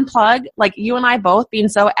unplug, you and I both being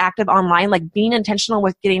so active online, being intentional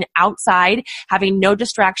with getting outside, having no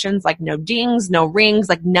distractions, no dings, no rings,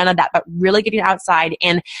 none of that, but really getting outside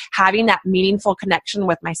and having that meaningful connection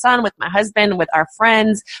with my son, with my husband, with our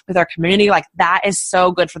friends, with our community. That is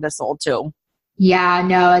so good for the soul too. Yeah,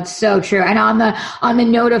 no, it's so true. And on the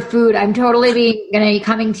note of food, I'm totally gonna be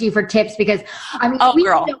coming to you for tips because I mean, sweet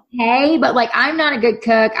is okay, but like I'm not a good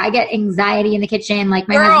cook. I get anxiety in the kitchen. Like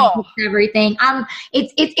my husband cooks everything.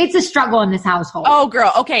 It's a struggle in this household. Oh,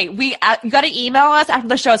 girl. Okay, you got to email us after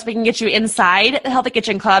the show so we can get you inside the Healthy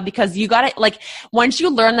Kitchen Club because you got to like once you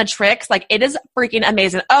learn the tricks, like it is freaking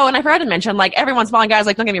amazing. Oh, and I forgot to mention, like every once in a while, guys,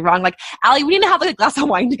 like don't get me wrong, like Allie, we need to have like a glass of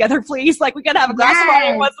wine together, please. Like we gotta have a glass of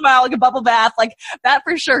wine once in a while, like a bubble bath. Like that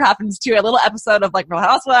for sure happens too. A little episode of like Real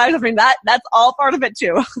Housewives. I mean that's all part of it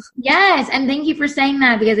too. Yes, and thank you for saying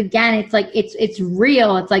that because again, it's like it's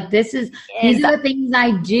real. It's like these are the things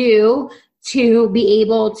I do to be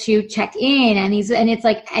able to check in and it's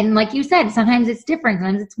like you said, sometimes it's different.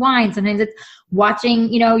 Sometimes it's wine. Sometimes it's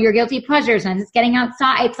watching, your guilty pleasures. Sometimes it's getting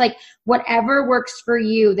outside. It's like whatever works for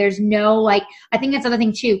you. There's no like, I think that's the other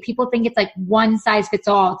thing too. People think it's like one size fits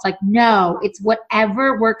all. It's like, no, it's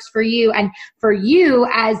whatever works for you. And for you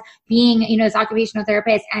as being, this occupational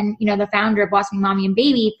therapist and, the founder of Blossoming Mommy and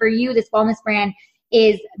Baby, for you, this wellness brand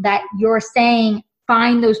is that you're saying,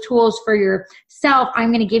 find those tools for yourself.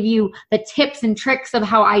 I'm going to give you the tips and tricks of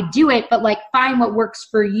how I do it, but like find what works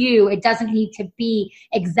for you. It doesn't need to be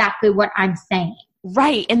exactly what I'm saying.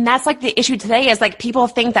 Right. And that's like the issue today is like people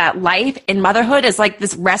think that life and motherhood is like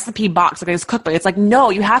this recipe box, like this cookbook. It's like, no,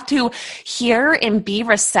 you have to hear and be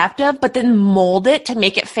receptive, but then mold it to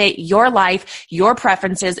make it fit your life, your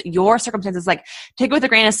preferences, your circumstances. Like take it with a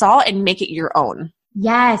grain of salt and make it your own.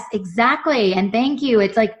 Yes, exactly. And thank you.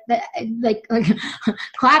 It's like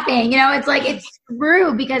clapping, it's like, it's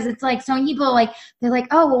true because it's like so many people like, they're like,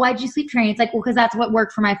 oh, well, why'd you sleep train? It's like, well, because that's what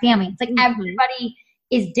worked for my family. It's like everybody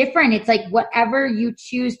is different. It's like whatever you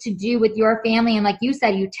choose to do with your family. And like you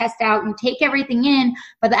said, you test out, you take everything in,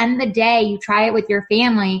 but at the end of the day, you try it with your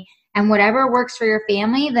family and whatever works for your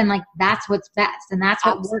family, then like that's what's best. And that's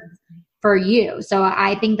what works for you. So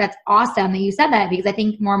I think that's awesome that you said that because I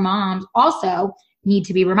think more moms also need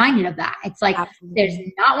to be reminded of that. It's like, there's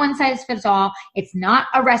not one size fits all. It's not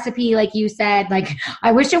a recipe. Like you said, like,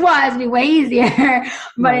 I wish it was, it'd be way easier,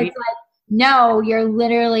 but it's like, no, you're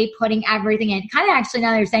literally putting everything in. Kind of actually,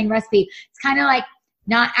 now that you're saying recipe, it's kind of like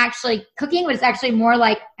not actually cooking, but it's actually more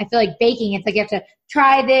like, I feel like baking. It's like you have to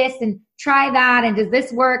try this and try that. And does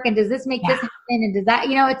this work? And does this make this happen? And does that,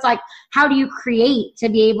 it's like, how do you create to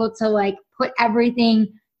be able to like put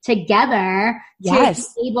everything together to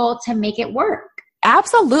be able to make it work?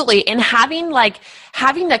 Absolutely. And having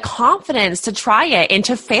the confidence to try it and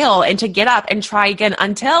to fail and to get up and try again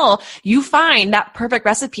until you find that perfect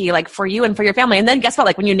recipe, like for you and for your family. And then guess what?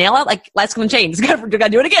 Like when you nail it, like life's going to change. You got to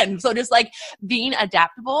do it again. So just like being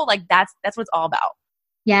adaptable, like that's what it's all about.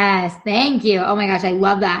 Yes. Thank you. Oh my gosh. I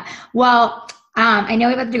love that. Well, I know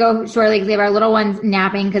we have to go shortly because we have our little ones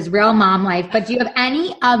napping because real mom life, but do you have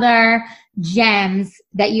any other gems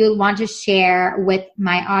that you want to share with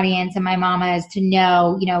my audience and my mamas to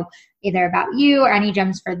know, either about you or any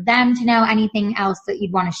gems for them to know, anything else that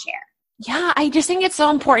you'd want to share? Yeah, I just think it's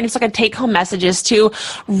so important. It's like a take-home message is to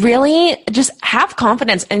really just have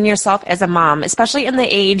confidence in yourself as a mom, especially in the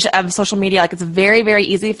age of social media. Like it's very, very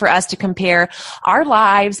easy for us to compare our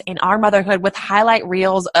lives and our motherhood with highlight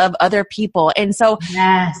reels of other people. And so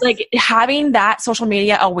like having that social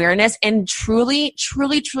media awareness and truly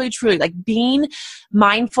like being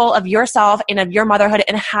mindful of yourself and of your motherhood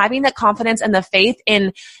and having the confidence and the faith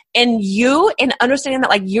in you and understanding that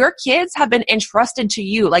like your kids have been entrusted to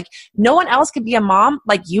you. Like no one else can be a mom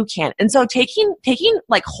like you can. And so taking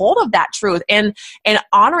like hold of that truth and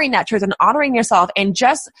honoring that truth and honoring yourself and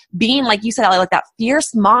just being, like you said, like that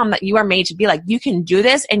fierce mom that you are made to be. Like you can do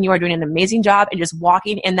this and you are doing an amazing job and just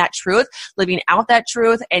walking in that truth, living out that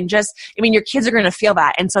truth. And just, your kids are going to feel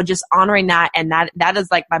that. And so just honoring that. And that is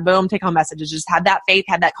like my boom take home message is just have that faith,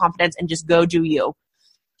 have that confidence and just go do you.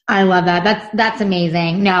 I love that. That's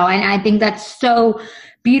amazing. No, and I think that's so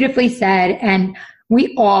beautifully said. And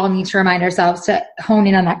we all need to remind ourselves to hone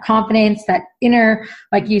in on that confidence, that inner,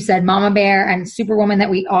 like you said, mama bear and superwoman that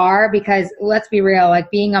we are, because let's be real, like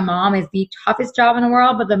being a mom is the toughest job in the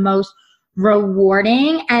world, but the most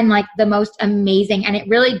rewarding and like the most amazing. And it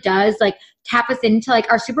really does like tap us into like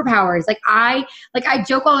our superpowers. Like I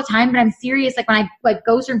joke all the time, but I'm serious. Like when I like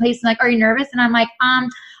go certain places, like, are you nervous? And I'm like,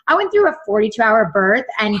 I went through a 42-hour birth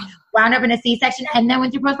and wound up in a C-section and then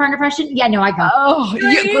went through postpartum depression. Yeah, no, I go. Oh,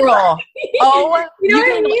 you girl. Oh, you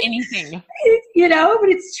can handle anything. But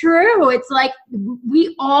it's true. It's like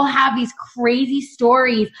we all have these crazy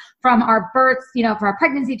stories from our births, from our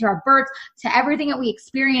pregnancy to our births to everything that we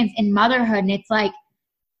experience in motherhood. And it's like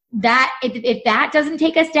that, if that doesn't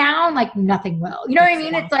take us down, like nothing will. You know what I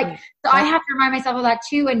mean? It's like, so I have to remind myself of that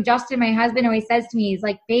too. And Justin, my husband, always says to me, he's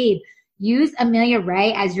like, babe, use Amelia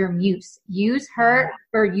Ray as your muse. Use her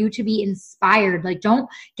for you to be inspired. Like, don't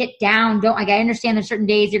get down. Don't, like, I understand there's certain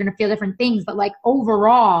days you're going to feel different things, but like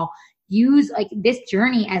overall, use like this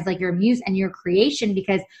journey as like your muse and your creation,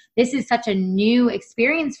 because this is such a new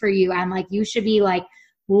experience for you. And like, you should be like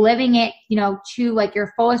living it, you know, to like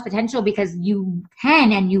your fullest potential, because you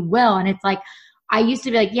can and you will. And it's like, I used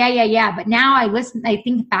to be like, yeah. But now I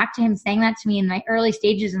think back to him saying that to me in my early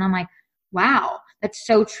stages, and I'm like, wow, that's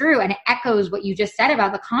so true. And it echoes what you just said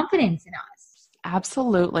about the confidence in us.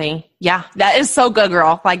 Absolutely. Yeah. That is so good,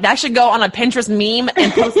 girl. Like, that should go on a Pinterest meme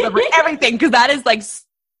and post over everything. Cause that is like,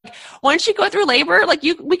 once you go through labor, like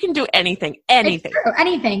we can do anything. It's true.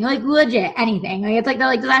 Anything, like legit anything. Like, it's like, they're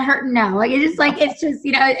like, does that hurt? No. Like, it's just like, it's just,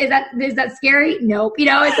 you know, is that scary? Nope. You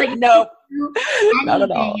know, it's like, nope. Not at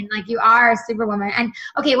all. And like, you are a superwoman. And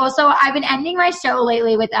okay, well, so I've been ending my show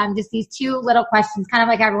lately with just these two little questions, kind of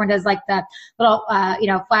like everyone does, like the little you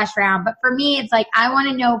know, flash round. But for me, it's like, I want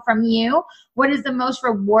to know from you, what is the most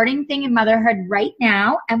rewarding thing in motherhood right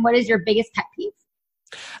now, and what is your biggest pet peeve?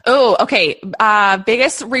 Oh, okay.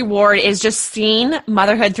 Biggest reward is just seeing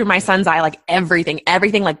motherhood through my son's eye, like everything,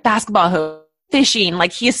 like basketball hoop, fishing.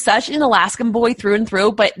 Like, he is such an Alaskan boy through and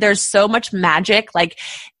through, but there's so much magic like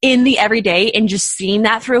in the everyday, and just seeing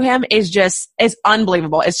that through him is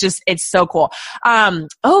unbelievable. It's so cool.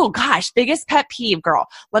 Oh gosh, biggest pet peeve, girl.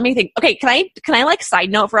 Let me think. Okay. Can I like side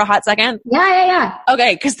note for a hot second? Yeah.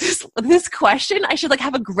 Okay. Cause this question, I should like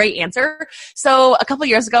have a great answer. So a couple of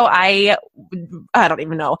years ago, I don't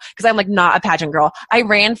even know, cause I'm like not a pageant girl. I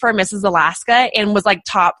ran for Mrs. Alaska and was like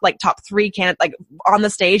top 3 candidate, like on the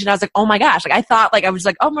stage. And I was like, oh my gosh. Like, I thought like, I was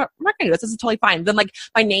like, oh, I'm not gonna do this. This is totally fine. Then like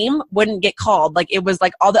my name wouldn't get called. Like, it was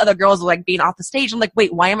like all the other girls were like being off the stage. I'm like,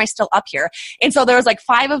 wait, why am I still up here? And so there was like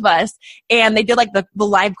 5 of us, and they did like the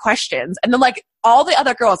live questions. And then like all the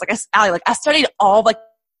other girls, like Allie, like I studied all like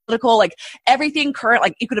political, like everything current,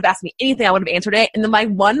 like you could have asked me anything, I would have answered it. And then my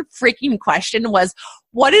one freaking question was,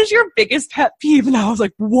 what is your biggest pet peeve? And I was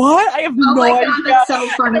like, what? I have no idea. God, that's so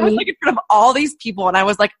funny. And I was like in front of all these people, and I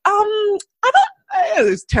was like, I don't. It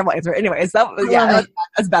was a terrible answer. Anyways, that's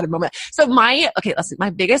a bad moment. So let's see. My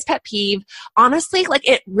biggest pet peeve, honestly, like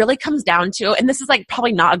it really comes down to, and this is like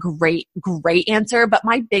probably not a great answer, but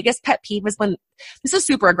my biggest pet peeve is when, this is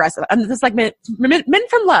super aggressive, and this is like men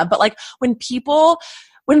from love, but like when people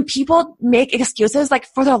make excuses like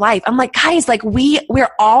for their life, I'm like, guys, like we're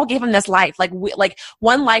all given this life, like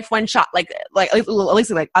one life, one shot, like at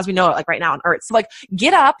least like as we know it, like right now on earth. So like,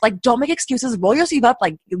 get up, like don't make excuses, roll your sleeve up,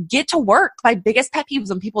 like get to work. My biggest pet peeve is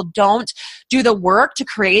when people don't do the work to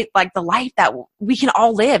create like the life that we can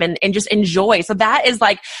all live and just enjoy. So that is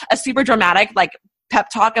like a super dramatic, like pep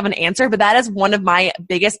talk of an answer, but that is one of my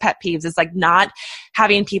biggest pet peeves, is like not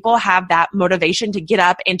having people have that motivation to get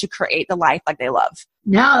up and to create the life like they love.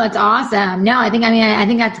 No, that's awesome. No, I think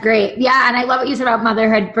that's great. Yeah. And I love what you said about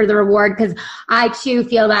motherhood for the reward, because I too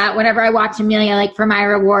feel that whenever I watch Amelia, like for my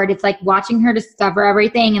reward, it's like watching her discover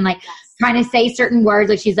everything and like trying to say certain words.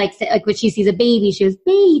 Like she's like when she sees a baby, she goes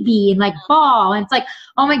baby and like ball. And it's like,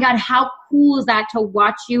 oh my God, how cool is that to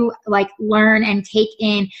watch you like learn and take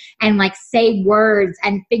in and like say words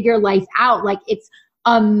and figure life out. Like, it's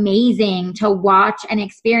amazing to watch and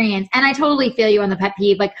experience. And I totally feel you on the pet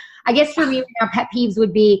peeve. Like, I guess for me, our pet peeves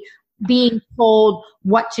would be being told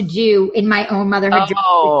what to do in my own motherhood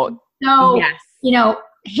journey. So, yes. You know,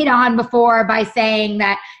 hit on before by saying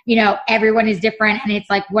that, you know, everyone is different and it's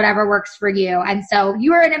like whatever works for you. And so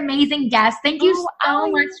you are an amazing guest. Thank you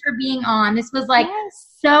so much for being on. This was like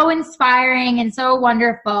so inspiring and so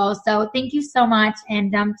wonderful. So thank you so much,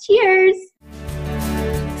 and cheers.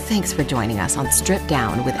 Thanks for joining us on Strip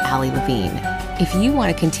Down with Allie Levine. If you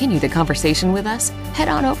want to continue the conversation with us, head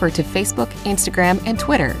on over to Facebook, Instagram, and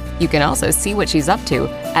Twitter. You can also see what she's up to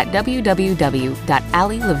at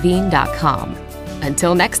www.allielevine.com.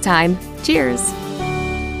 Until next time, cheers.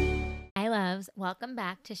 Hi, loves. Welcome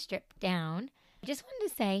back to Strip Down. I just wanted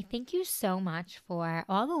to say thank you so much for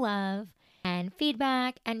all the love and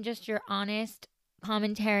feedback and just your honest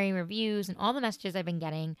commentary, reviews, and all the messages I've been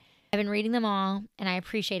getting. I've been reading them all, and I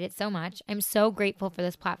appreciate it so much. I'm so grateful for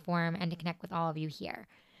this platform and to connect with all of you here.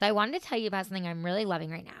 So I wanted to tell you about something I'm really loving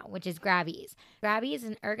right now, which is Grabbies. Grabbies is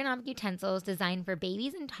an ergonomic utensils designed for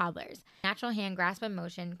babies and toddlers. Natural hand grasp and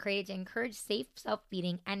motion created to encourage safe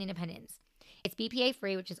self-feeding and independence. It's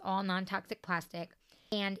BPA-free, which is all non-toxic plastic,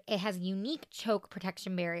 and it has a unique choke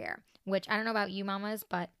protection barrier, which I don't know about you mamas,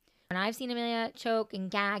 but when I've seen Amelia choke and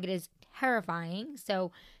gag, it is terrifying.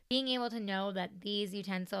 So being able to know that these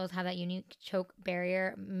utensils have that unique choke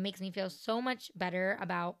barrier makes me feel so much better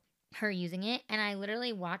about her using it. And I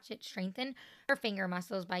literally watch it strengthen her finger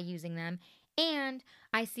muscles by using them. And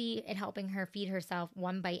I see it helping her feed herself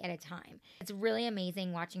one bite at a time. It's really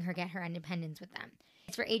amazing watching her get her independence with them.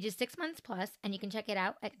 It's for ages 6 months plus, and you can check it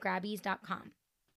out at grabbies.com.